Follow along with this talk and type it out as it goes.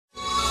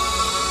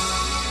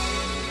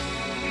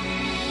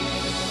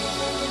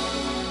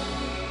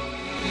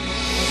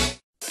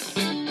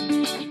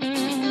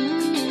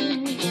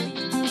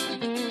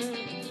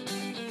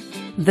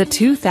The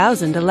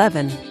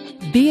 2011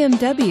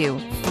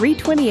 BMW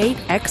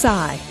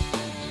 328xi.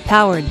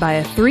 Powered by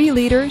a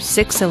 3-liter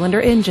 6-cylinder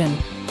engine.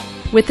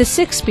 With a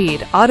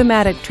 6-speed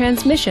automatic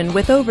transmission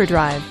with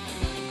Overdrive,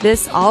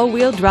 this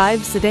all-wheel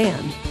drive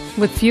sedan,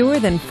 with fewer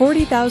than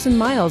 40,000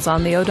 miles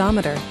on the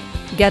odometer,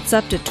 gets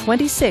up to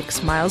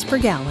 26 miles per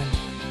gallon.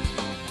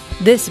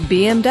 This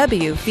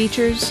BMW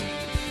features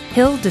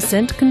hill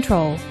descent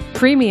control,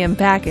 premium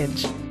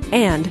package,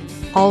 and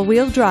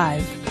all-wheel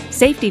drive.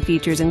 Safety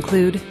features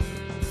include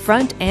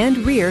front and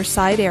rear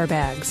side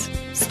airbags,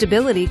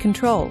 stability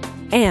control,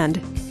 and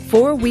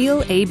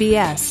 4-wheel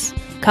ABS.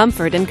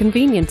 Comfort and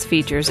convenience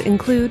features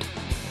include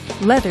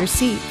leather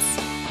seats,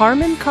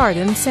 Harman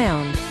Kardon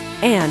sound,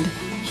 and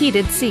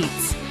heated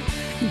seats.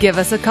 Give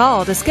us a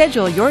call to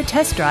schedule your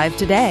test drive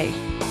today.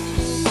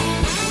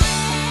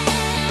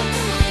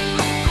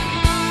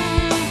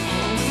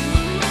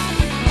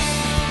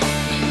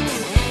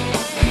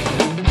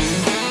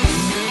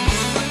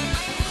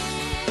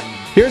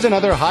 Here's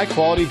another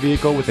high-quality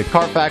vehicle with a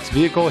Carfax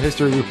Vehicle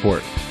History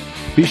Report.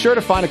 Be sure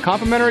to find a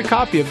complimentary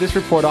copy of this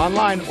report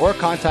online or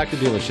contact the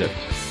dealership.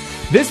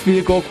 This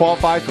vehicle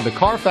qualifies for the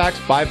Carfax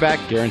Buyback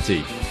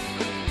Guarantee.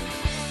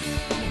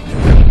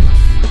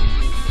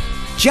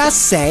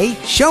 Just say,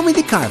 "Show me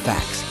the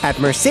Carfax" at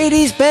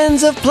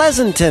Mercedes-Benz of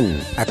Pleasanton,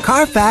 a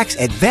Carfax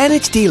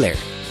Advantage dealer.